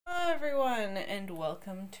and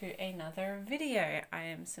welcome to another video. I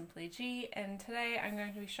am Simply G, and today I'm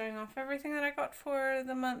going to be showing off everything that I got for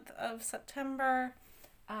the month of September.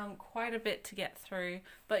 Quite a bit to get through,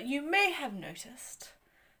 but you may have noticed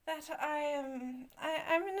that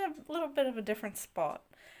I'm in a little bit of a different spot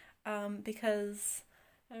because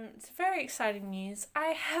it's very exciting news.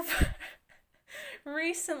 I have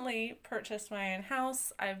recently purchased my own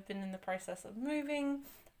house. I've been in the process of moving,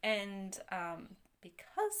 and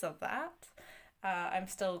because of that, I'm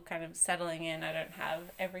still kind of settling in. I don't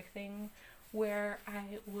have everything where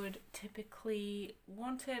I would typically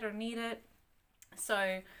want it or need it.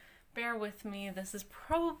 So bear with me. This is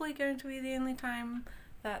probably going to be the only time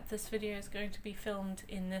that this video is going to be filmed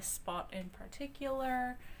in this spot in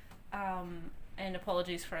particular. And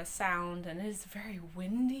apologies for a sound, and it is very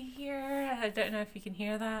windy here. I don't know if you can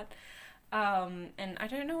hear that. And I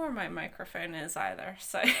don't know where my microphone is either,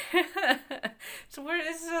 so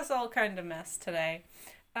it's just all kind of mess today.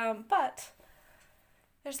 But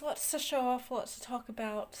there's lots to show off, lots to talk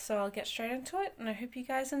about, so I'll get straight into it, and I hope you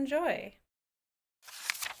guys enjoy.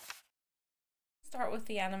 Start with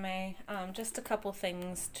the anime. Just a couple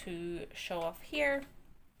things to show off here.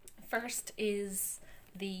 First is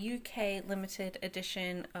the UK limited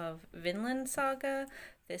edition of Vinland Saga.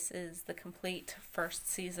 This is the complete first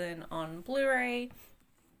season on Blu-ray.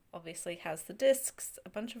 Obviously has the discs, a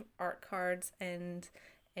bunch of art cards, and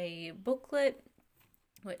a booklet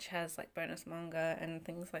which has like bonus manga and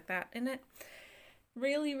things like that in it.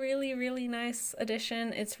 Really nice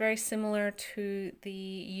edition. It's very similar to the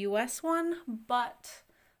US one, but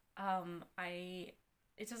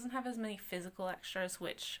it doesn't have as many physical extras,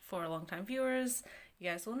 which for long-time viewers, you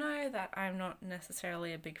guys will know that I'm not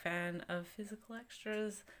necessarily a big fan of physical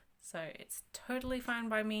extras, so it's totally fine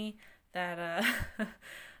by me that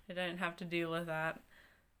I don't have to deal with that.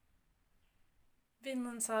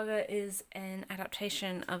 Vinland Saga is an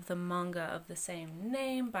adaptation of the manga of the same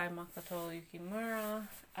name by Makoto Yukimura,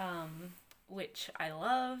 which I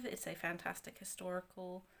love. It's a fantastic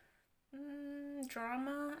historical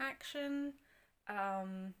drama action.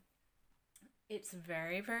 It's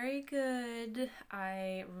very good.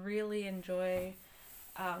 I really enjoy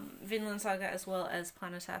Vinland Saga as well as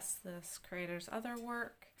Planetas, the creator's other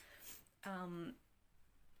work.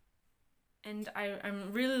 And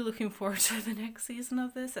I'm really looking forward to the next season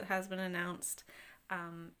of this. It has been announced,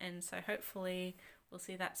 and so hopefully we'll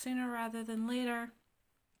see that sooner rather than later.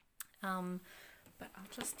 But I'll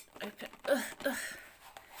just open.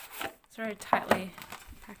 It's very tightly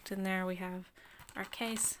packed in there. We have our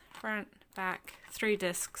case, front, back, 3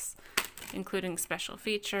 discs, including special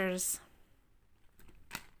features.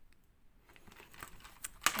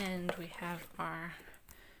 And we have our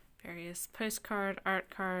various postcard, art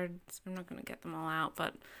cards. I'm not going to get them all out,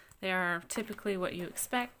 but they are typically what you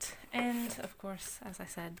expect. And of course, as I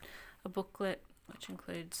said, a booklet which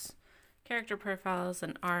includes character profiles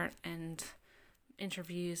and art and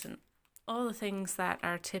interviews and all the things that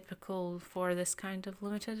are typical for this kind of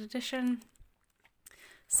limited edition.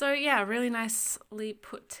 So yeah, really nicely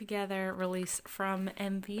put together release from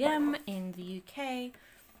MVM in the UK.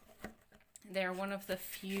 They're one of the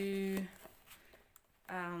few,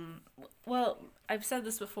 well, I've said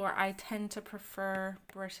this before, I tend to prefer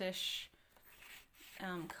British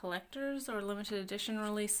collectors or limited edition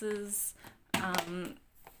releases,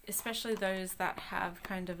 especially those that have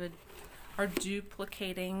kind of are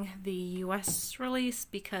duplicating the US release,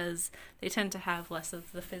 because they tend to have less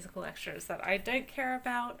of the physical extras that I don't care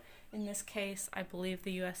about. In this case, I believe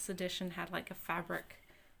the US edition had like a fabric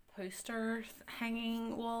poster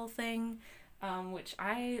hanging wall thing, which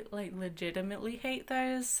I like legitimately hate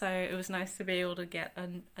those, so it was nice to be able to get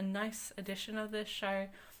a nice edition of this show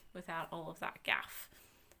without all of that gaff.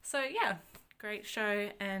 So yeah, great show,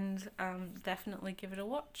 and definitely give it a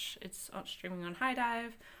watch. It's streaming on High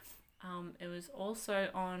Dive. It was also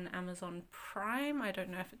on Amazon Prime. I don't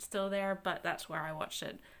know if it's still there, but that's where I watched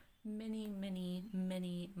it many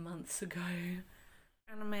months ago.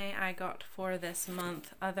 Anime I got for this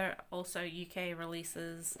month, other also UK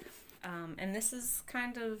releases, and this is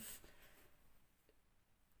kind of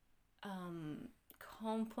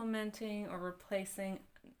complementing or replacing,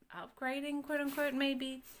 upgrading, quote unquote,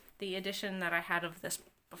 maybe, the edition that I had of this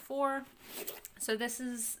before. So this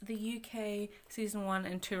is the UK season 1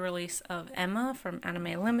 and 2 release of Emma from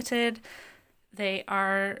Anime Limited.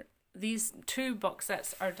 These 2 box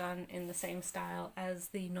sets are done in the same style as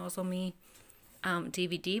the Nozomi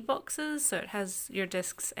DVD boxes. So it has your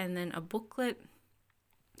discs and then a booklet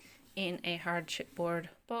in a hard chipboard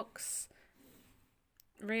box.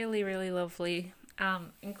 Really lovely.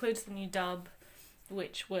 Includes the new dub.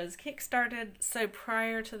 which was kickstarted. So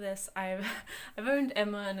prior to this, I've owned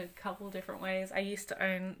Emma in a couple different ways. I used to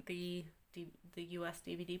own the US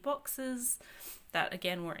DVD boxes that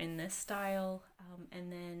again were in this style,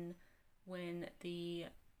 and then when the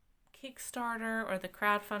Kickstarter or the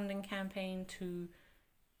crowdfunding campaign to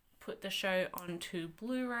put the show onto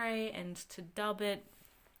Blu-ray and to dub it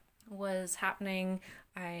was happening,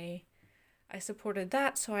 I supported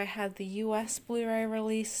that, so I had the US Blu-ray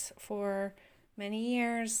release for many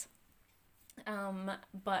years.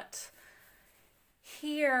 But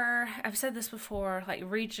here, I've said this before, like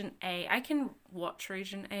Region A, I can watch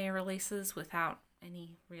Region A releases without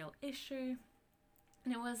any real issue.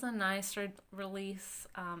 And it was a nice release.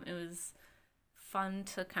 It was fun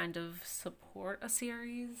to kind of support a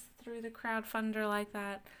series through the crowdfunder like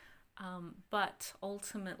that. But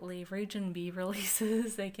ultimately, Region B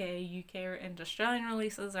releases, aka UK and Australian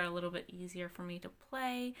releases, are a little bit easier for me to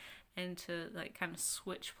play and to like kind of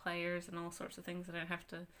switch players and all sorts of things. I don't have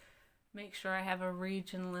to make sure I have a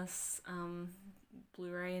regionless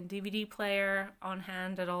Blu-ray and DVD player on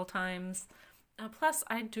hand at all times. Plus,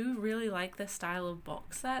 I do really like this style of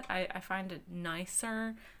box set. I find it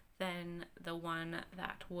nicer than the one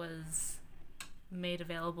that was made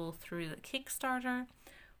available through the Kickstarter,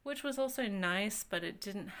 which was also nice, but it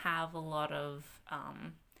didn't have a lot of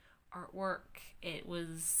artwork. It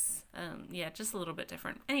was, just a little bit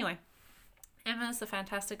different. Anyway, Emma's a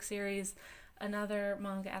fantastic series. Another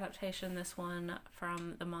manga adaptation, this one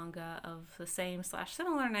from the manga of the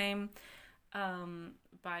same/similar name,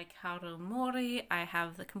 by Kaoru Mori. I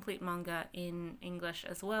have the complete manga in English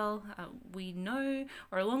as well. We know,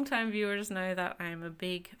 or long-time viewers know, that I'm a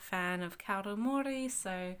big fan of Kaoru Mori,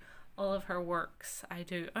 so all of her works I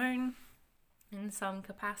do own in some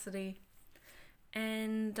capacity.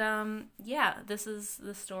 And this is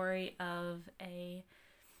the story of a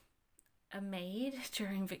maid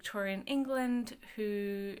during Victorian England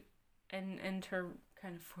who and her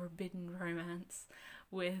kind of forbidden romance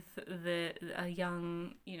with a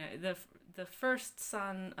young, the first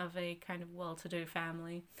son of a kind of well-to-do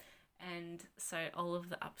family, and so all of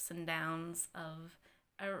the ups and downs of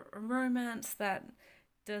a romance that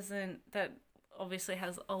obviously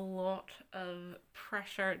has a lot of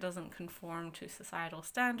pressure. It doesn't conform to societal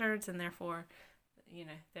standards, and therefore,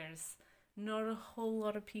 there's not a whole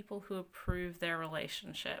lot of people who approve their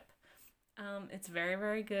relationship. It's very,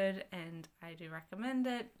 very good, and I do recommend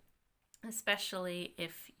it, especially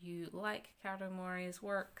if you like Kaoru Mori's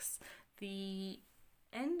works. The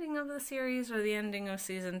ending of the series, or the ending of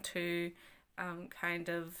season 2, kind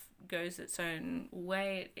of goes its own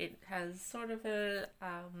way. It has sort of a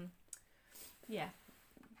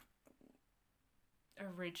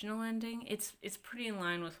original ending. It's pretty in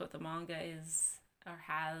line with what the manga is or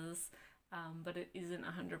has, but it isn't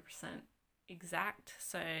 100% exact.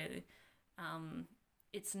 So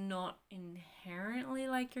it's not inherently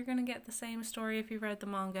like you're gonna get the same story if you read the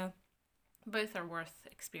manga. Both are worth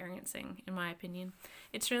experiencing, in my opinion.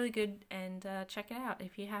 It's really good, and check it out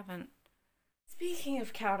if you haven't. Speaking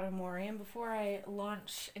of Kaoru Mori, and before I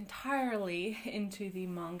launch entirely into the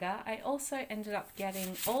manga, I also ended up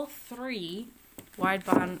getting all 3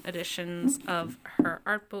 wideband editions of her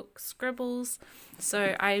art book Scribbles.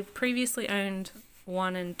 So I previously owned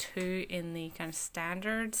 1 and 2 in the kind of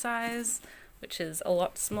standard size, which is a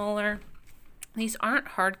lot smaller. These aren't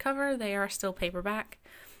hardcover, they are still paperback.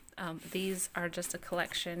 These are just a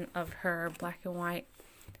collection of her black and white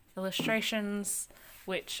illustrations,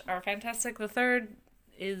 which are fantastic. The 3rd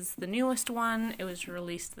is the newest one. It was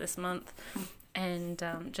released this month, and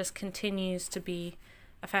just continues to be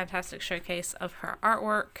a fantastic showcase of her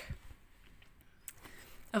artwork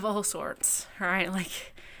of all sorts, right?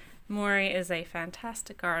 Like, Mori is a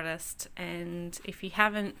fantastic artist, and if you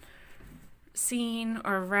haven't seen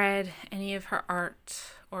or read any of her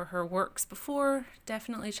art or her works before,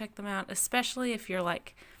 definitely check them out, especially if you're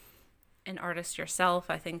like an artist yourself.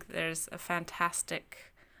 I think there's a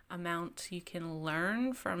fantastic amount you can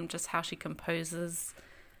learn from just how she composes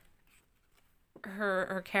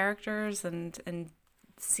her characters and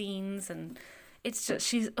scenes, and it's just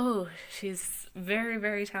she's very,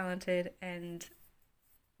 very talented and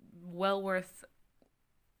well worth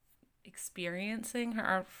experiencing her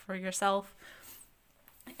art for yourself.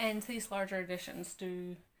 And these larger editions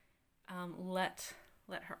do let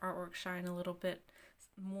her artwork shine a little bit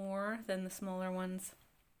more than the smaller ones.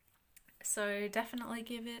 So definitely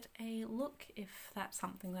give it a look if that's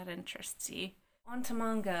something that interests you. On to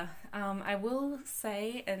manga. I will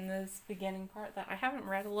say in this beginning part that I haven't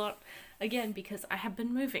read a lot, again, because I have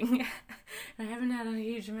been moving. I haven't had a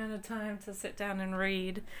huge amount of time to sit down and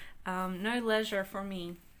read. No leisure for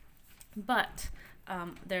me. But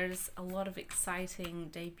there's a lot of exciting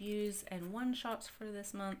debuts and one-shots for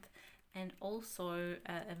this month, and also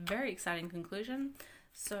a very exciting conclusion.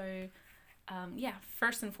 So yeah,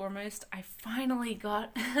 first and foremost, I finally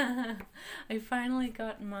got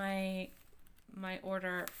my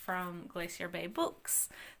order from Glacier Bay Books.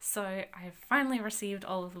 So I've finally received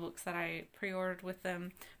all of the books that I pre-ordered with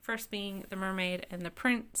them. First being The Mermaid and the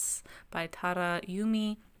Prince by Tara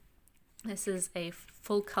Yumi. This is a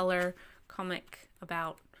full color comic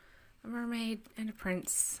about a mermaid and a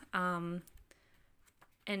prince. And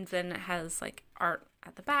then it has like art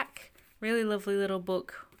at the back. Really lovely little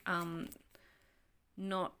book.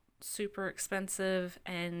 Not super expensive,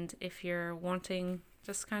 and if you're wanting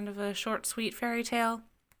just kind of a short, sweet fairy tale,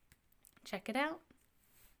 check it out.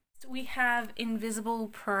 We have Invisible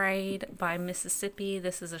Parade by Mississippi.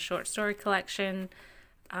 This is a short story collection.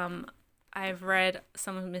 I've read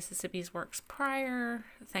some of Mississippi's works prior,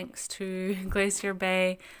 thanks to Glacier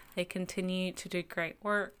Bay. They continue to do great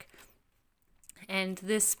work. And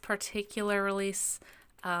this particular release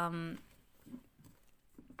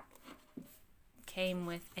came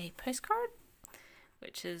with a postcard,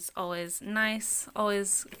 which is always nice,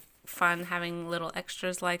 always fun having little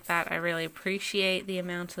extras like that. I really appreciate the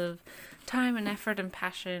amount of time and effort and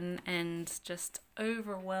passion and just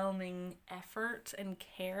overwhelming effort and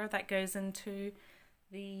care that goes into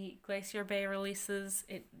the Glacier Bay releases.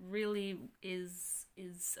 It really is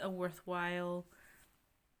a worthwhile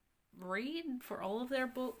read for all of their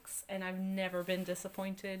books, and I've never been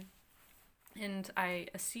disappointed, and I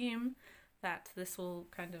assume that this will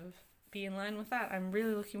kind of be in line with that. I'm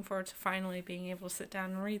really looking forward to finally being able to sit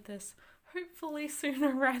down and read this, hopefully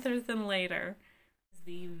sooner rather than later.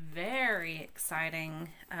 The very exciting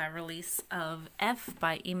release of F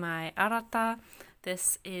by Imai Arata.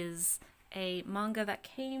 This is a manga that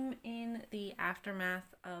came in the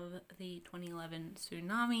aftermath of the 2011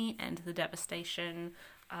 tsunami and the devastation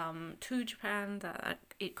to Japan that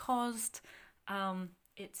it caused.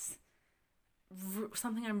 It's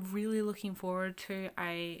something I'm really looking forward to.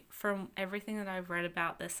 From everything that I've read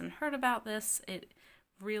about this and heard about this, it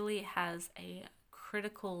really has a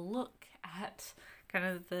critical look at kind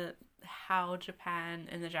of how Japan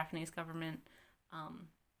and the Japanese government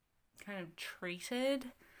kind of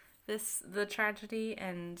treated the tragedy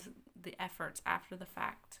and the efforts after the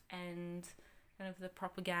fact, and kind of the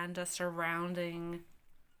propaganda surrounding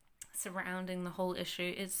the whole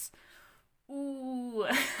issue. It's ooh.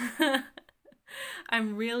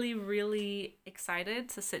 I'm really, really excited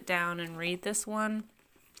to sit down and read this one,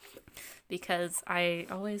 because I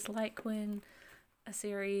always like when a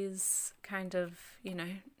series kind of,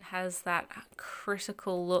 has that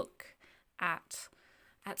critical look at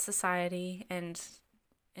society and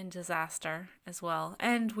in disaster as well.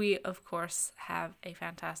 And we, of course, have a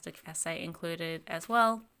fantastic essay included as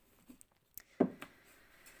well.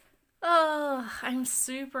 Oh, I'm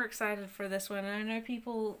super excited for this one. I know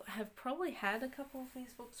people have probably had a couple of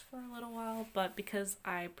these books for a little while, but because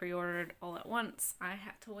I pre-ordered all at once, I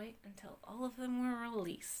had to wait until all of them were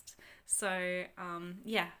released. So,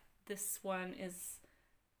 yeah, this one is,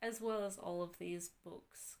 as well as all of these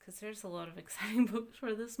books, because there's a lot of exciting books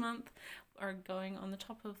for this month, are going on the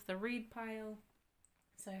top of the read pile.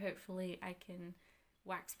 So hopefully I can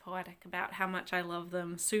wax poetic about how much I love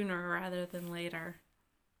them sooner rather than later.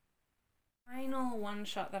 Final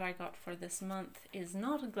one-shot that I got for this month is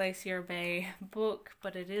not a Glacier Bay book,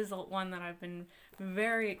 but it is one that I've been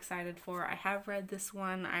very excited for. I have read this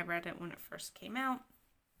one. I read it when it first came out.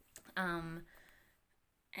 And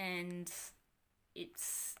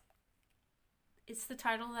it's the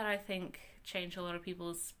title that I think changed a lot of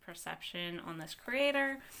people's perception on this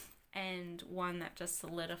creator, and one that just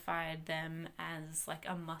solidified them as like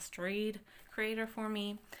a must-read creator for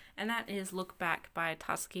me, and that is Look Back by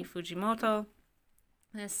Tatsuki Fujimoto.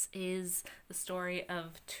 This is the story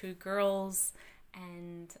of two girls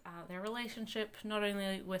and their relationship, not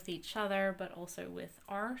only with each other but also with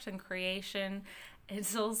art and creation.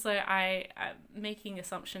 It's also, I'm making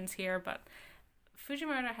assumptions here, but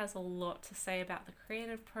Fujimoto has a lot to say about the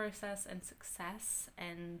creative process and success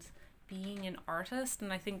and being an artist,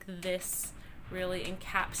 and I think this really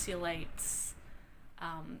encapsulates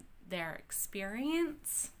their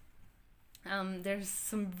experience. There's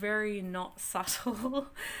some very not subtle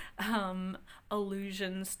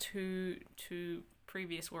allusions to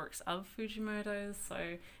previous works of Fujimoto's,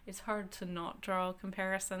 so it's hard to not draw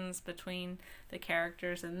comparisons between the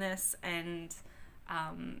characters in this and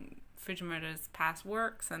Fujimoto's past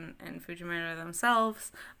works and Fujimoto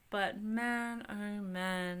themselves. But man, oh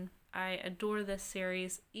man, I adore this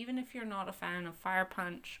series. Even if you're not a fan of Fire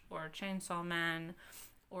Punch or Chainsaw Man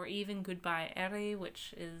or even Goodbye Eri,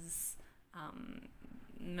 which is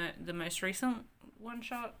the most recent one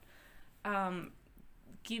shot,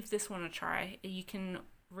 give this one a try. You can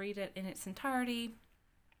read it in its entirety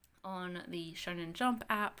on the Shonen Jump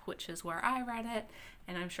app, which is where I read it,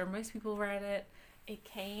 and I'm sure most people read it. It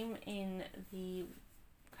came in the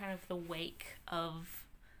kind of the wake of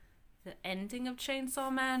the ending of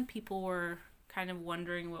Chainsaw Man. People were kind of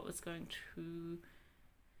wondering what was going to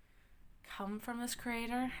come from this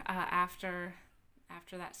creator after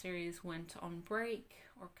that series went on break,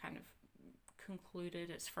 or kind of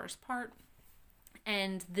concluded its first part.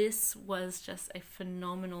 And this was just a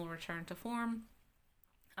phenomenal return to form.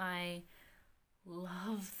 I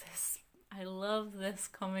love this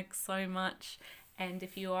comic so much, and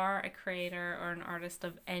if you are a creator or an artist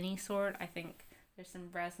of any sort, I think there's some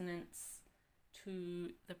resonance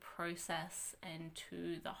to the process and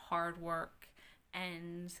to the hard work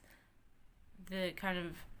and the kind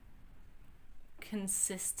of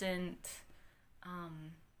consistent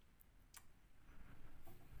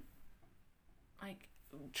like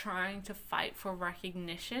trying to fight for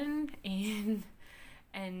recognition and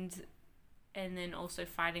then also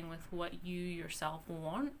fighting with what you yourself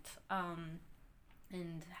want,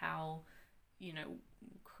 and how, you know,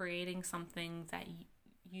 creating something that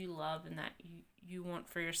you love and that you want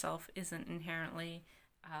for yourself isn't inherently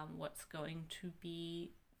what's going to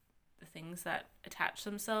be the things that attach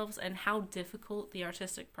themselves, and how difficult the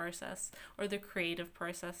artistic process, or the creative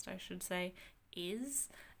process I should say, is,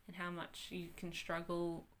 and how much you can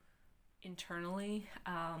struggle internally.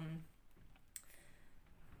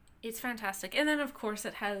 It's fantastic. And then of course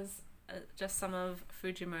it has just some of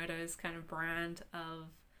Fujimoto's kind of brand of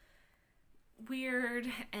weird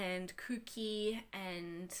and kooky,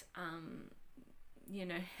 and you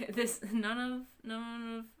know, none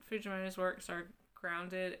of Fujimoto's works are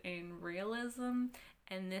grounded in realism,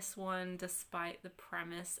 and this one, despite the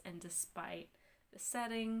premise and despite the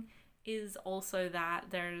setting, is also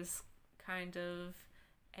that. There's kind of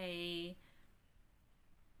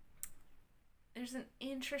there's an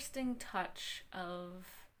interesting touch of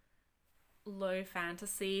low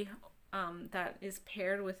fantasy that is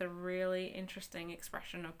paired with a really interesting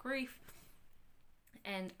expression of grief.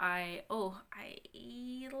 And I love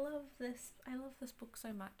this. I love this book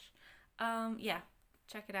so much. Yeah,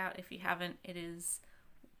 check it out if you haven't. It is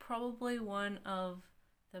probably one of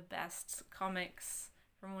the best comics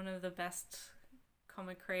from one of the best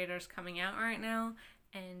comic creators coming out right now.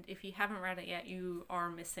 And if you haven't read it yet, you are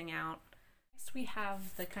missing out. Next we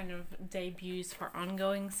have the kind of debuts for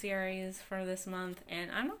ongoing series for this month,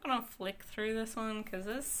 and I'm not gonna flick through this one because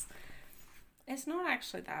it's not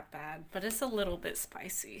actually that bad, but it's a little bit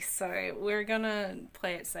spicy, so we're gonna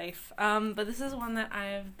play it safe. But this is one that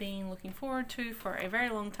I've been looking forward to for a very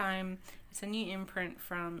long time. It's a new imprint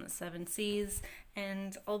from Seven Seas,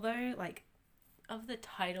 and although, like, of the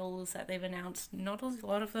titles that they've announced, not a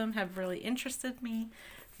lot of them have really interested me.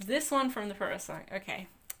 This one from the first, like, okay,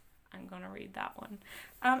 I'm gonna read that one.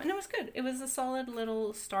 And it was good. It was a solid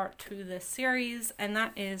little start to this series, and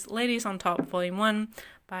that is Ladies on Top Volume 1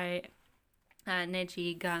 by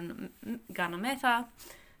Neji Ganameta.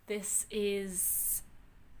 This is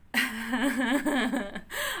a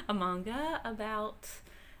manga about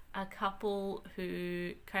a couple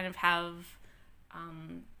who kind of have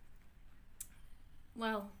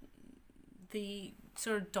well, the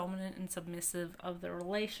sort of dominant and submissive of the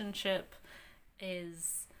relationship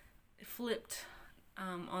is flipped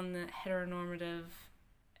on the heteronormative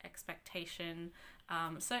expectation.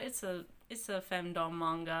 So it's a femdom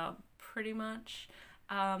manga pretty much,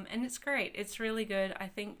 and it's great. It's really good. I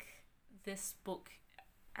think this book,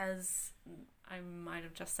 as I might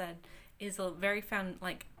have just said, is a very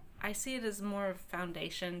I see it as more of a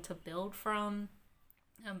foundation to build from.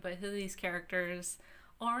 Both of these characters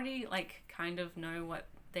already kind of know what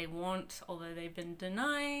they want, although they've been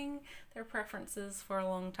denying their preferences for a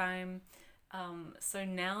long time. So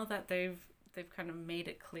now that they've kind of made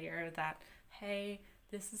it clear that, hey,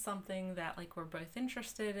 this is something that we're both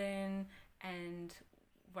interested in, and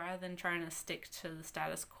rather than trying to stick to the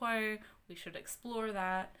status quo, we should explore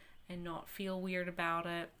that and not feel weird about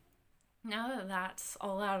it. Now that that's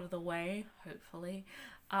all out of the way, hopefully,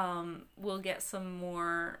 we'll get some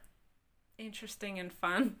more interesting and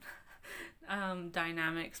fun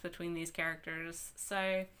dynamics between these characters.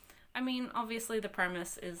 So, I mean, obviously the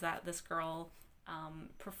premise is that this girl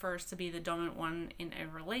prefers to be the dominant one in a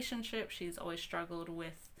relationship. She's always struggled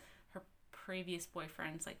with her previous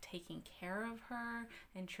boyfriends taking care of her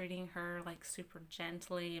and treating her super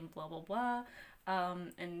gently and blah blah blah,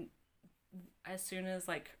 and as soon as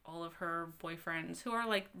like all of her boyfriends, who are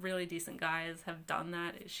like really decent guys, have done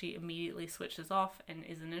that, she immediately switches off and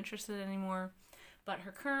isn't interested anymore. But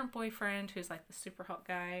her current boyfriend, who's like the super hot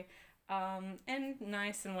guy, and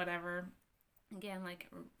nice and whatever, again, like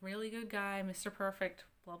really good guy, Mr. Perfect,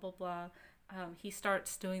 blah blah blah. He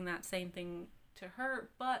starts doing that same thing to her,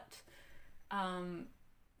 but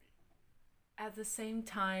at the same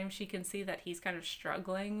time, she can see that he's kind of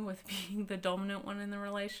struggling with being the dominant one in the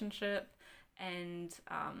relationship, and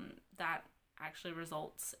that actually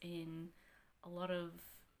results in a lot of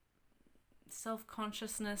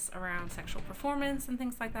self-consciousness around sexual performance and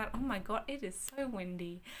things like that. Oh my god, it is so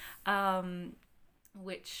windy.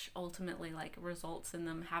 Which ultimately like results in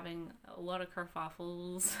them having a lot of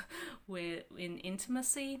kerfuffles in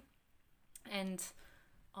intimacy. And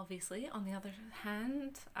obviously, on the other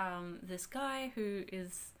hand, this guy who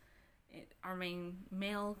is our main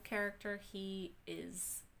male character, he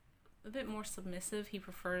is a bit more submissive. He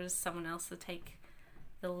prefers someone else to take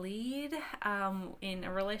the lead in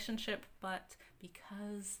a relationship, but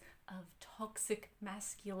because of toxic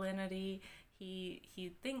masculinity,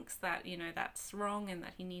 he thinks that, you know, that's wrong and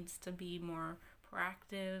that he needs to be more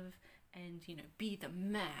proactive and, you know, be the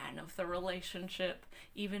man of the relationship,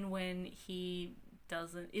 even when he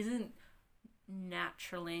isn't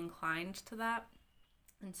naturally inclined to that.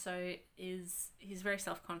 And so he's very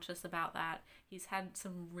self-conscious about that. He's had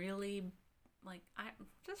some really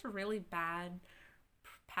just really bad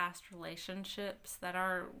past relationships that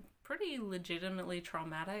are pretty legitimately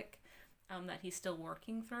traumatic, that he's still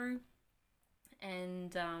working through.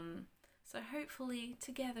 And so hopefully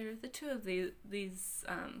together the two of these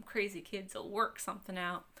crazy kids will work something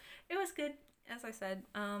out. It was good, as I said.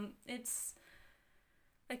 It's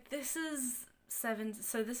like, this is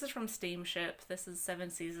from Steamship. This is 7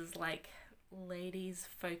 seasons, like ladies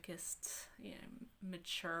focused, you know,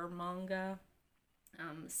 mature manga,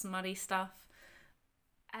 smutty stuff.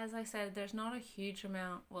 As I said, there's not a huge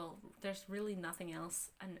amount, well, there's really nothing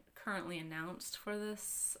else currently announced for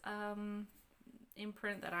this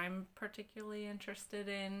imprint that I'm particularly interested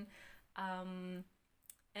in.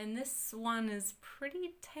 And this one is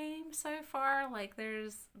pretty tame so far. Like,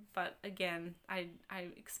 but again, I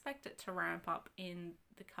expect it to ramp up in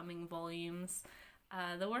the coming volumes.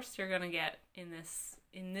 The worst you're gonna get in this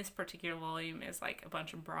particular volume is like a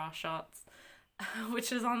bunch of bra shots,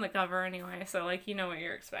 which is on the cover anyway, so like, you know what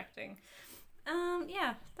you're expecting.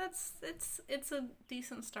 Yeah, it's a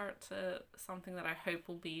decent start to something that I hope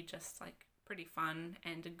will be just like pretty fun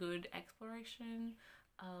and a good exploration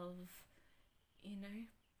of, you know,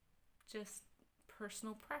 just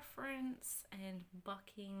personal preference and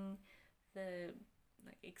bucking the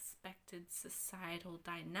like expected societal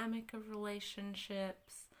dynamic of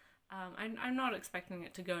relationships. I'm not expecting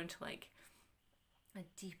it to go into like a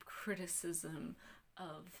deep criticism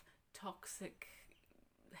of toxic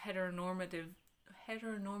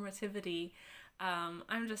heteronormativity.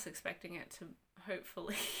 I'm just expecting it to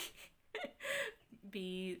hopefully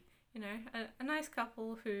be, you know, a nice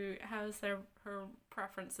couple who has her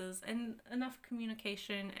preferences and enough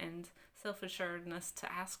communication and self-assuredness to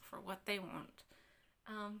ask for what they want.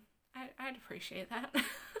 I'd appreciate that.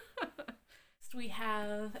 Next we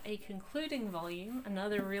have a concluding volume,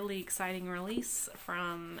 another really exciting release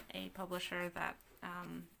from a publisher that,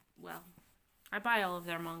 well, I buy all of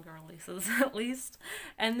their manga releases at least,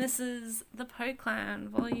 and this is The Po Clan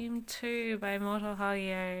Volume 2 by Moto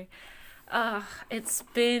Hagio. It's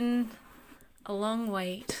been a long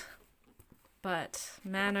wait, but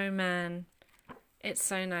man oh man, it's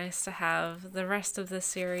so nice to have the rest of the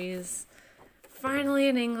series finally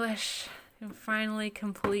in English and finally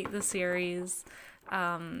complete the series.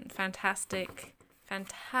 Fantastic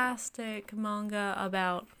manga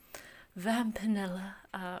about Vampinella,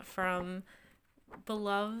 from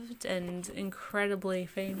beloved and incredibly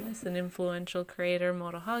famous and influential creator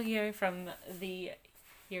Moto Hagio from the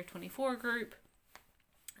Year 24 group.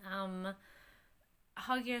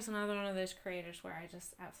 Hagio is another one of those creators where I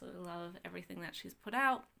just absolutely love everything that she's put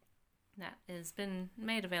out that has been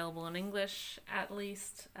made available in English, at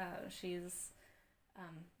least. She's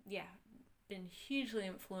been hugely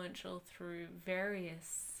influential through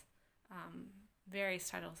various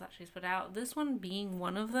titles that she's put out, this one being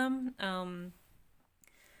one of them.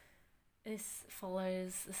 This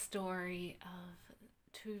follows the story of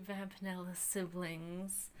 2 Vampinella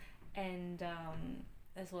siblings, and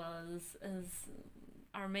as well as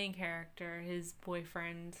our main character, his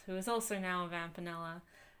boyfriend, who is also now a Vampinella.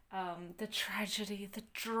 The tragedy, the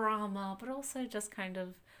drama, but also just kind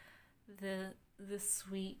of the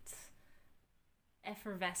sweet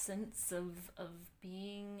effervescence of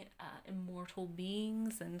being immortal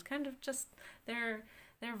beings, and kind of just their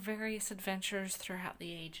various adventures throughout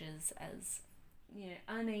the ages as, you know,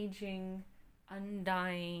 unaging,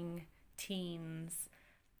 undying teens.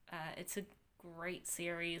 It's a great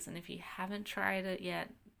series, and if you haven't tried it yet,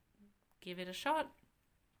 give it a shot.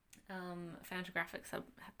 Fantagraphics have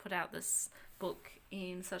put out this book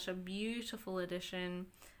in such a beautiful edition,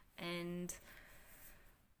 and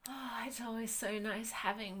it's always so nice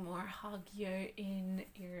having more Hagyo in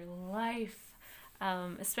your life,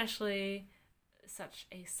 especially such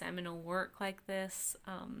a seminal work like this.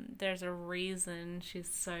 There's a reason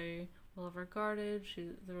she's so well regarded.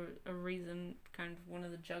 She's a reason, kind of one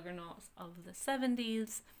of the juggernauts of the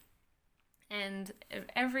 70s. And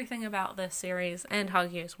everything about this series and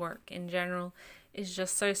Hagyo's work in general is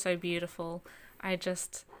just so beautiful. I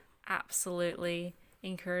just absolutely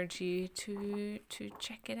encourage you to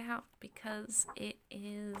check it out, because it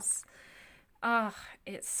is,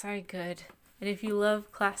 it's so good. And if you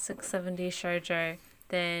love classic 70s shoujo,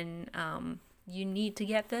 then you need to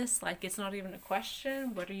get this. Like, it's not even a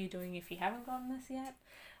question. What are you doing if you haven't gotten this yet?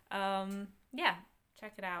 Yeah,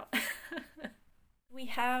 check it out. We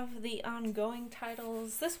have the ongoing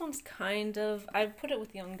titles. This one's kind of, I put it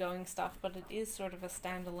with the ongoing stuff, but it is sort of a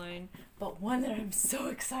standalone, but one that I'm so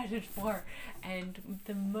excited for, and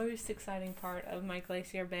the most exciting part of my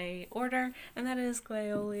Glacier Bay order, and that is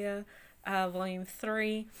Glaeolia Volume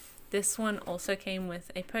 3. This one also came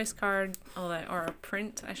with a postcard, or a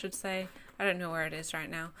print, I should say. I don't know where it is right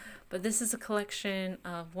now, but this is a collection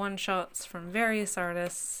of one-shots from various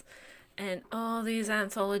artists. And all these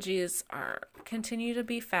anthologies continue to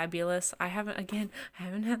be fabulous. I haven't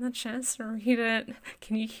had the chance to read it.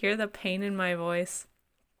 Can you hear the pain in my voice?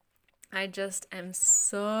 I just am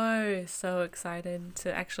so excited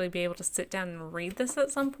to actually be able to sit down and read this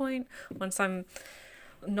at some point, once I'm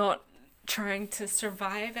not trying to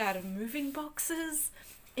survive out of moving boxes.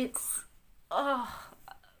 It's, I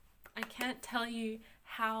can't tell you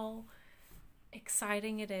how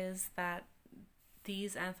exciting it is that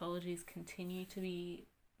these anthologies continue to be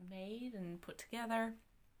made and put together,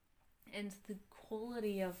 and the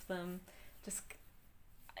quality of them, just,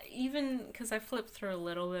 even because I flipped through a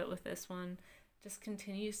little bit with this one, just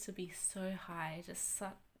continues to be so high. Just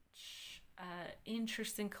such an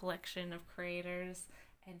interesting collection of creators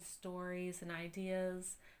and stories and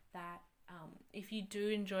ideas that if you do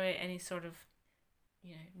enjoy any sort of,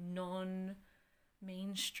 you know,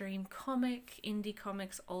 non-mainstream comic, indie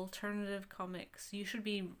comics, alternative comics, you should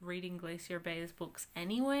be reading Glacier Bay's books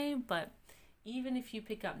anyway. But even if you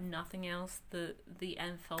pick up nothing else, the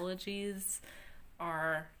anthologies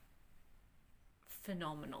are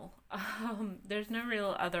phenomenal. There's no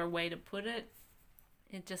real other way to put it.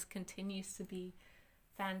 It just continues to be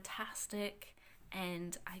fantastic,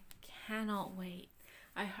 and I cannot wait.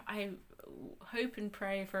 I hope and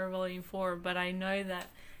pray for Volume 4, but I know that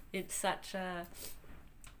it's such a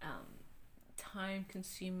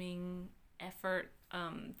time-consuming effort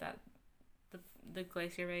that the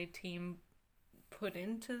Glacier Bay team put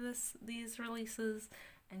into these releases,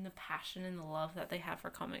 and the passion and the love that they have for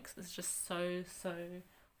comics is just so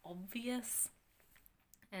obvious.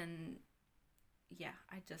 And yeah,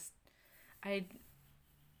 I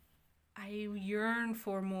yearn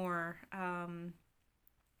for more.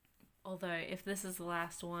 Although if this is the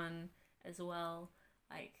last one as well,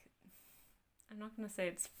 like, I'm not gonna say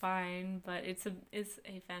it's fine, but it's a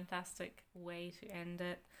fantastic way to end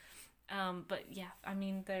it. But yeah, I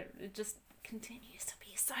mean, it just continues to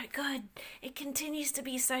be so good. It continues to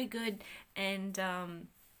be so good, and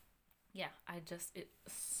yeah, it's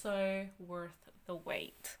so worth the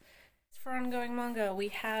wait. For ongoing manga, we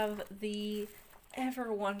have the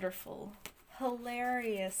ever wonderful,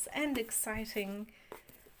 hilarious, and exciting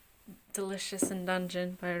Delicious in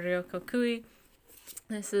Dungeon by Ryoko Kui.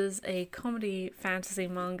 This is a comedy fantasy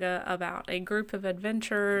manga about a group of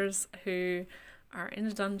adventurers who are in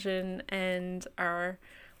a dungeon and are,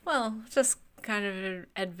 well, just kind of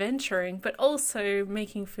adventuring, but also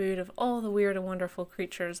making food of all the weird and wonderful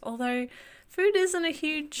creatures. Although food isn't a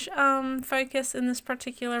huge focus in this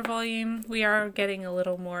particular volume, we are getting a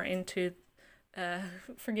little more into,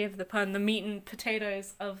 forgive the pun, the meat and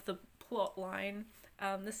potatoes of the plot line.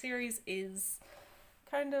 The series is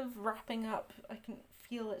kind of wrapping up. I can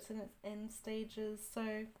feel it's in its end stages,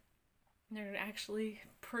 so they're actually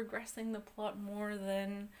progressing the plot more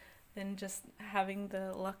than just having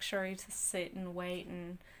the luxury to sit and wait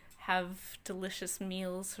and have delicious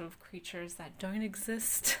meals of creatures that don't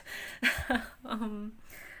exist.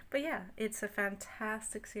 But yeah, it's a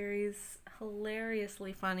fantastic series,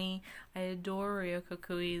 hilariously funny. I adore Ryoko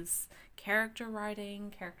Kui's character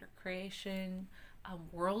writing, character creation,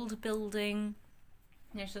 world building.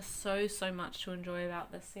 There's just so much to enjoy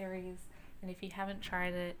about this series, and if you haven't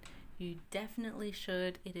tried it, you definitely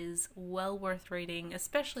should. It is well worth reading,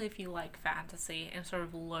 especially if you like fantasy and sort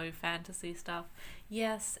of low fantasy stuff.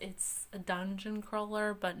 Yes, it's a dungeon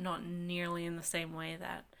crawler, but not nearly in the same way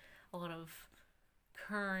that a lot of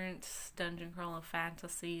current dungeon crawler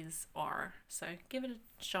fantasies are. So give it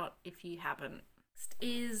a shot if you haven't. Next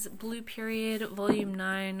is Blue Period Volume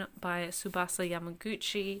 9 by Tsubasa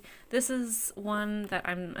Yamaguchi. This is one that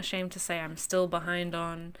I'm ashamed to say I'm still behind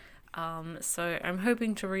on. So I'm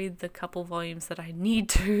hoping to read the couple volumes that I need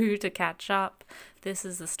to catch up. This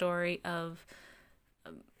is the story of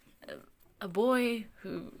a boy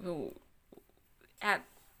who at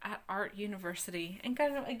art university, and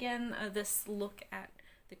kind of again this look at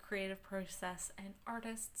the creative process and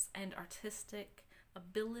artists and artistic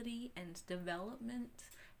ability and development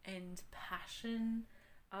and passion,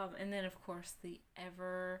 and then of course the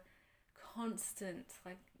ever constant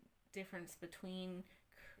difference between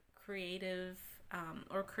creative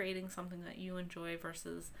or creating something that you enjoy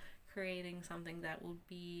versus creating something that will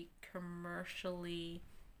be commercially,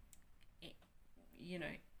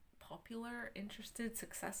 popular, interested,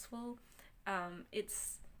 successful.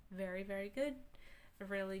 It's very good. A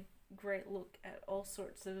really great look at all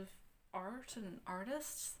sorts of art and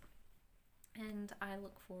artists, and I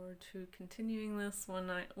look forward to continuing this when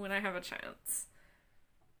I have a chance.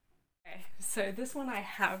 Okay, so this one I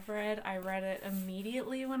have read. I read it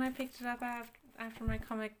immediately when I picked it up after my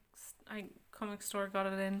comic store got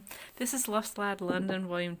it in. This is Lost Lad London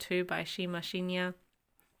Volume 2 by Shima Shinya.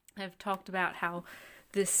 I've talked about how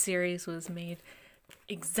this series was made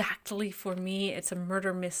exactly for me. It's a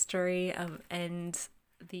murder mystery, and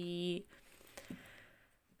the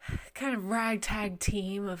kind of ragtag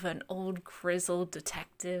team of an old grizzled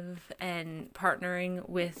detective and partnering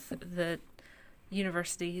with the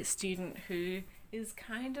university student who is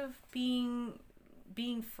kind of being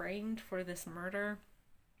framed for this murder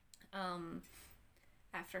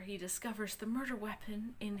after he discovers the murder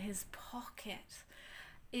weapon in his pocket.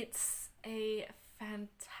 It's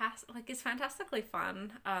it's fantastically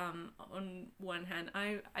fun. On one hand,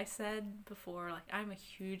 I said before, I'm a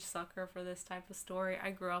huge sucker for this type of story.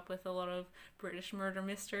 I grew up with a lot of British murder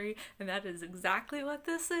mystery, and that is exactly what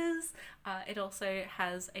this is. It also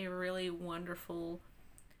has a really wonderful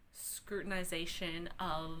scrutinization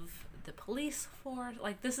of the police force.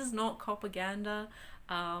 This is not propaganda,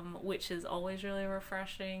 which is always really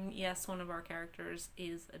refreshing. Yes, one of our characters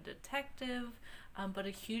is a detective, but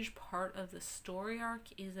a huge part of the story arc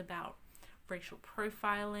is about racial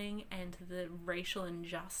profiling and the racial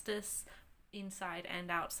injustice inside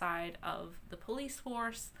and outside of the police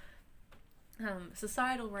force,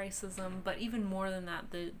 societal racism, but even more than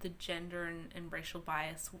that, the gender and racial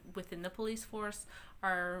bias within the police force.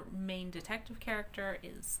 Our main detective character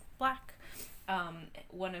is black.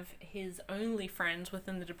 One of his only friends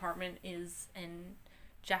within the department is a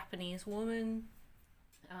Japanese woman,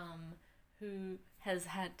 who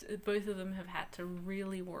both of them have had to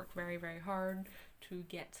really work very hard to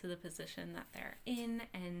get to the position that they're in,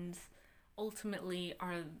 and ultimately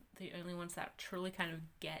are the only ones that truly kind of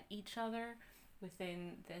get each other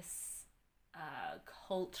within this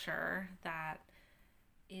culture that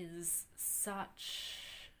is such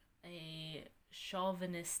a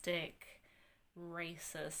chauvinistic,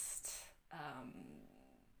 racist,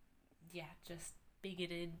 just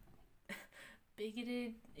bigoted,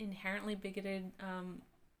 inherently bigoted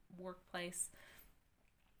workplace.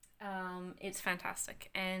 It's fantastic,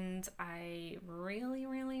 and I really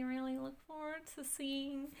look forward to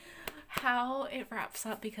seeing how it wraps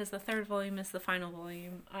up, because the third volume is the final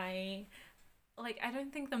volume. I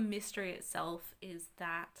don't think the mystery itself is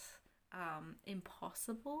that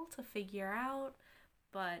impossible to figure out,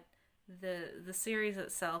 but the series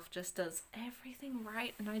itself just does everything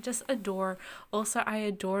right, and I just adore. Also, I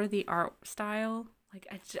adore the art style.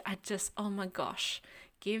 I just, oh my gosh,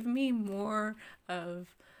 give me more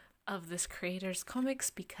of this creator's comics,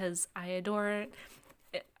 because I adore it.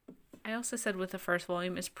 I also said with the first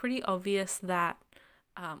volume, it's pretty obvious that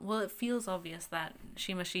it feels obvious that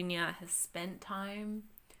Shima Shinya has spent time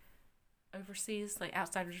overseas,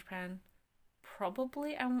 outside of Japan.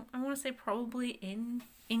 Probably, I want to say probably in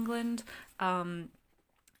England.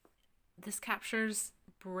 This captures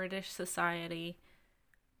British society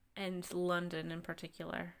and London in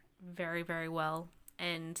particular very well.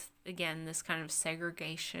 And again, this kind of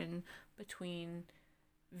segregation between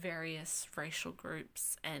various racial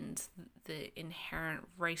groups and the inherent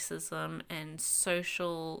racism and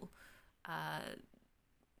social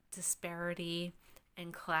disparity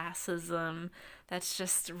and classism that's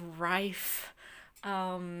just rife.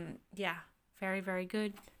 Yeah, very, very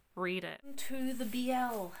good. Read it. To the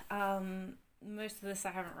BL. Most of this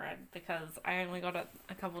I haven't read because I only got it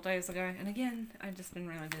a couple days ago, and again, I've just been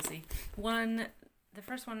really busy. The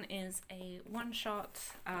first one is a one-shot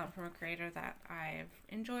from a creator that I've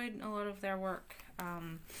enjoyed a lot of their work.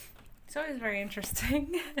 It's always very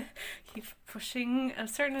interesting. Keep pushing a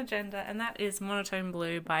certain agenda, and that is Monotone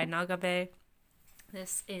Blue by Nagabe.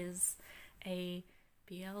 This is a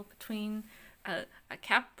BL between a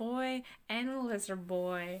cat boy and a lizard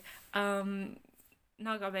boy.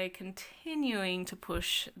 Nagabe continuing to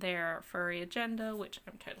push their furry agenda, which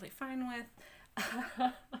I'm totally fine with.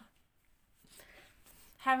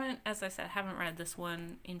 As I said, haven't read this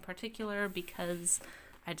one in particular because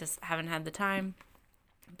I just haven't had the time.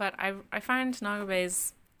 But I find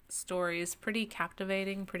Nagabe's stories pretty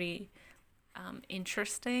captivating, pretty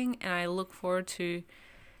interesting, and I look forward to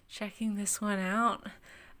checking this one out.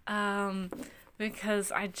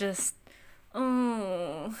 Because it's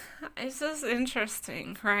just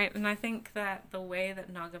interesting, right? And I think that the way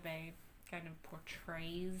that Nagabe kind of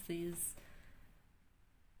portrays these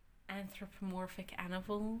anthropomorphic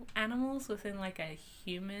animals within like a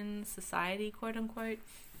human society, quote unquote,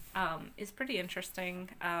 is pretty interesting.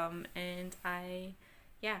 And I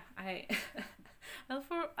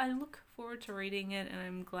look forward to reading it, and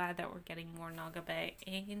I'm glad that we're getting more Nagabe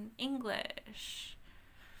in English.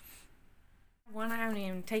 One I haven't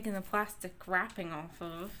even taken the plastic wrapping off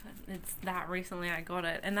of. It's that recently I got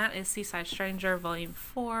it, and that is Seaside Stranger Volume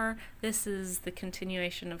 4. This is the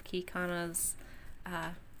continuation of Kikana's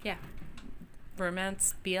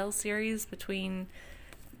romance BL series between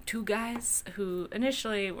two guys who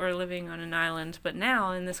initially were living on an island, but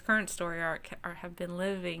now in this current story arc have been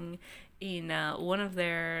living in one of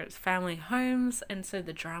their family homes, and so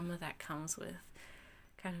the drama that comes with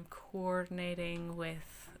kind of coordinating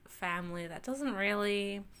with family that doesn't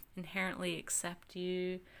really inherently accept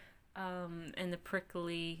you, and the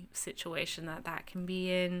prickly situation that can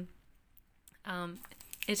be in.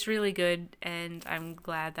 It's really good, and I'm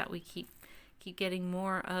glad that we keep getting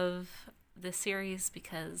more of the series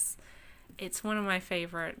because it's one of my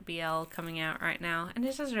favorite BL coming out right now, and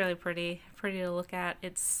it's just really pretty to look at.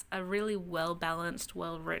 It's a really well-balanced,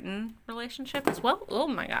 well-written relationship as well. Oh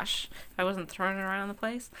my gosh, I wasn't throwing it around the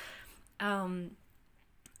place.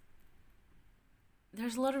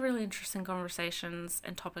 There's a lot of really interesting conversations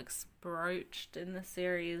and topics broached in the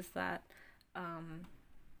series that kind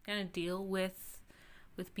of deal with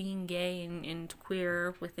being gay and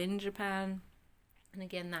queer within Japan. And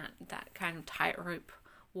again, that kind of tightrope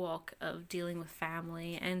walk of dealing with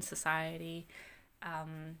family and society.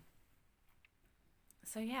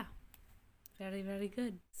 So yeah, very, very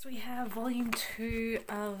good. So we have Volume 2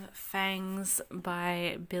 of Fangs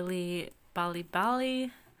by Billy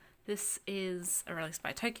Bali. This is a released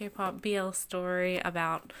by Tokyopop BL story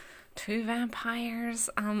about two vampires.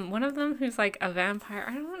 One of them who's like a vampire,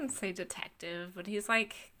 I don't want to say detective, but he's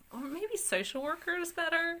like, or maybe social worker is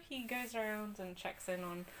better. He goes around and checks in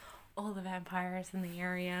on all the vampires in the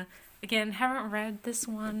area. Again, haven't read this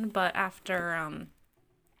one, but after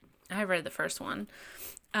I read the first one,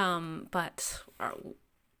 but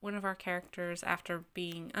one of our characters, after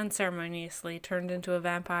being unceremoniously turned into a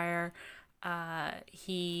vampire,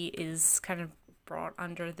 he is kind of brought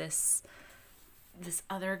under this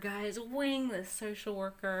other guy's wing, this social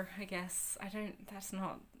worker, I guess. That's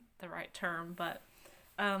not the right term, but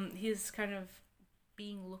he's kind of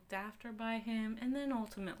being looked after by him, and then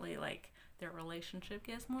ultimately, like, their relationship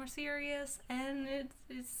gets more serious, and it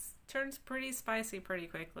turns pretty spicy pretty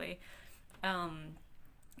quickly.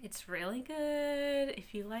 It's really good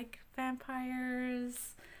if you like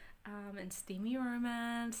vampires and steamy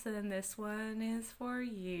romance, then this one is for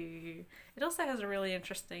you. It also has a really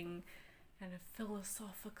interesting kind of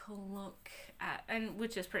philosophical look at, and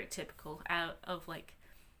which is pretty typical out of like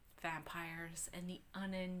vampires and the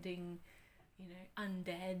unending,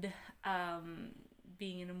 undead,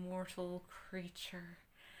 being an immortal creature,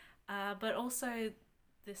 but also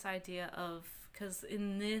this idea of, because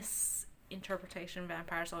in this interpretation,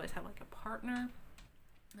 vampires always have like a partner,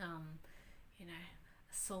 a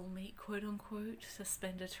soulmate, quote unquote, to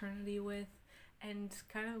spend eternity with, and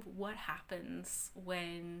kind of what happens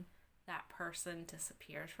when that person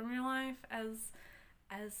disappears from your life as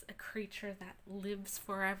a creature that lives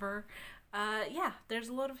forever. There's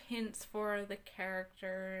a lot of hints for the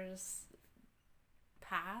characters'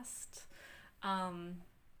 past, and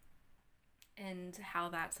and how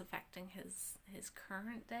that's affecting his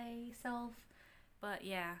current day self. But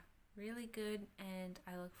yeah, really good, and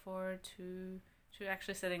I look forward to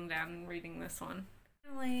actually sitting down and reading this one.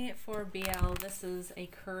 Finally, for BL, this is a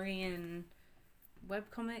Korean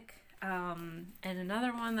webcomic, and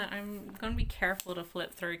another one that I'm going to be careful to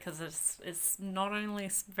flip through because it's not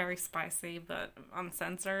only very spicy but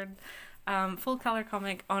uncensored. Full color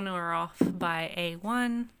comic On or Off by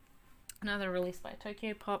A1. Another released by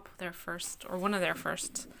Tokyo Pop, their first, or one of their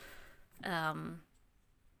first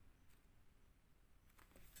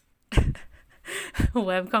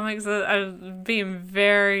webcomics. I'm being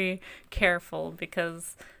very careful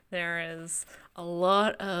because there is a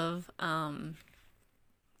lot of not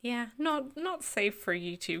safe for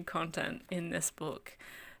YouTube content in this book.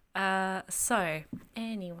 So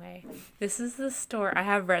anyway, this is the story. I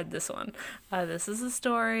have read this one. This is the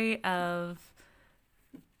story of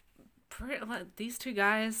these two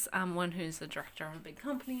guys, one who's the director of a big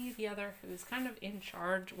company, the other who's kind of in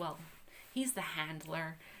charge, well, he's the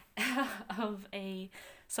handler of a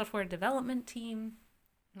software development team.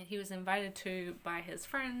 And he was invited to by his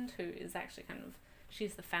friend, who is actually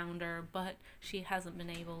she's the founder, but she hasn't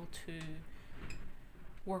been able to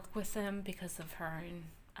work with them because of her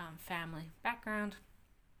own family background.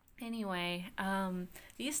 Anyway,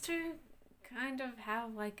 these two kind of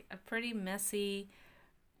have like a pretty messy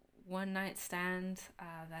one-night stand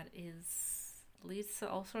that leads to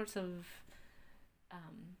all sorts of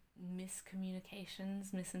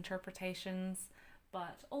miscommunications, misinterpretations,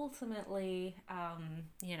 but ultimately,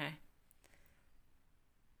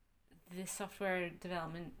 this software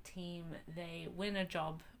development team, they win a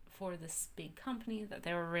job for this big company that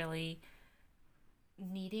they were really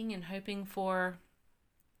needing and hoping for.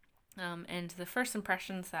 And the first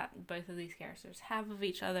impressions that both of these characters have of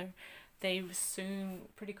each other, they soon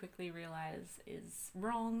pretty quickly realize is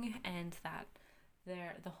wrong, and that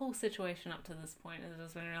the whole situation up to this point has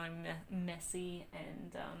just been really messy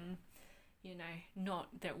and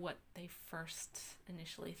not that what they first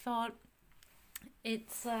initially thought.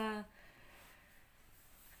 It's I'm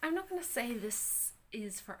not gonna say this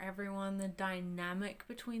is for everyone. The dynamic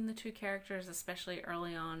between the two characters, especially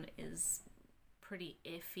early on, is pretty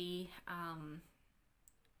iffy. I'm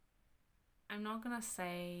not gonna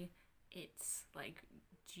say it's like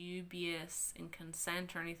dubious in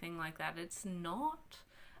consent or anything like that. It's not,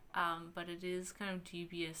 but it is kind of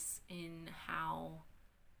dubious in how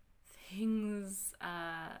things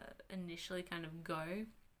initially kind of go.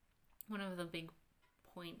 One of the big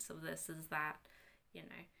points of this is that,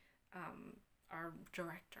 our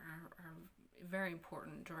director, our very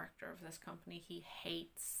important director of this company, he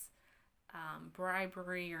hates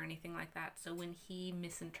bribery or anything like that. So when he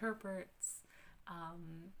misinterprets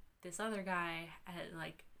this other guy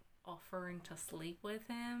like offering to sleep with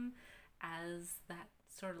him as that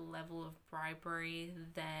sort of level of bribery,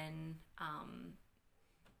 then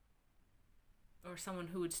or someone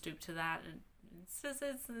who would stoop to that,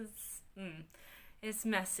 it's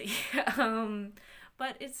messy.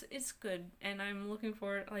 But it's good, and I'm looking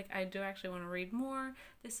forward. Like, I do actually want to read more.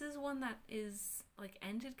 This is one that is like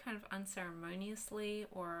ended kind of unceremoniously,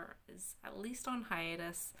 or is at least on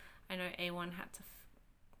hiatus. I know A1 had to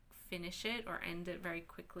finish it or end it very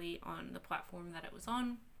quickly on the platform that it was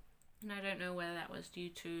on, and I don't know whether that was due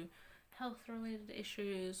to health related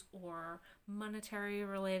issues or monetary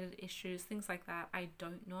related issues, things like that. I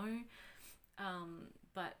don't know.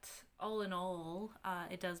 But all in all,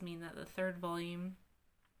 it does mean that the third volume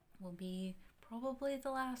will be probably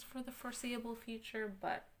the last for the foreseeable future,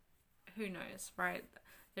 but who knows, right?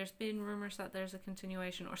 There's been rumors that there's a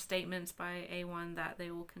continuation, or statements by A1 that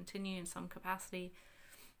they will continue in some capacity.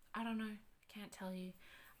 I don't know. I can't tell you.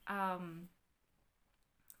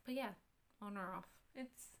 But yeah, on or off.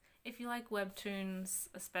 If you like webtoons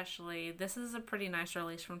especially, this is a pretty nice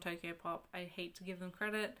release from Tokyo Pop. I hate to give them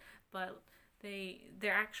credit, but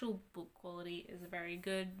their actual book quality is very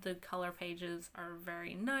good. The color pages are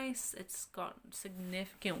very nice. It's got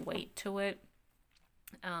significant weight to it.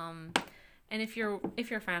 And if you're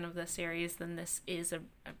a fan of the series, then this is a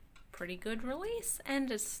pretty good release,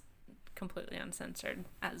 and it's completely uncensored,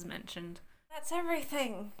 as mentioned. That's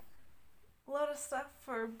everything. A lot of stuff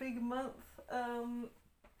for a big month.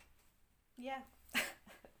 Yeah.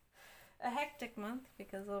 A hectic month,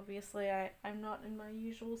 because obviously I'm not in my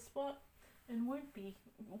usual spot. And won't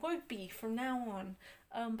be from now on.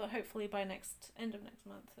 But hopefully by end of next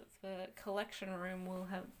month, the collection room will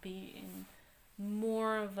be in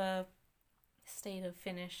more of a state of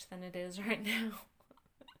finish than it is right now,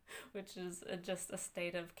 which is just a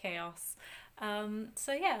state of chaos.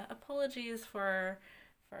 So yeah, apologies for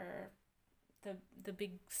the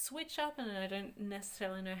big switch up, and I don't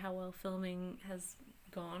necessarily know how well filming has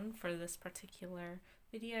gone for this particular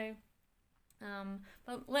video.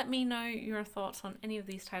 But let me know your thoughts on any of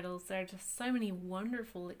these titles. There are just so many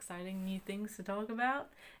wonderful, exciting new things to talk about,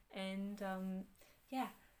 and yeah,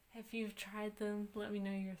 if you've tried them, let me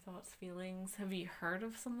know your thoughts, feelings. Have you heard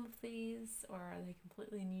of some of these, or are they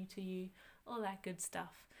completely new to you? All that good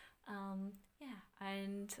stuff. Yeah,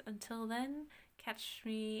 and until then, catch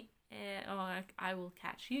me, or I will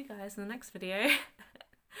catch you guys in the next video.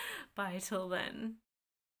 Bye till then.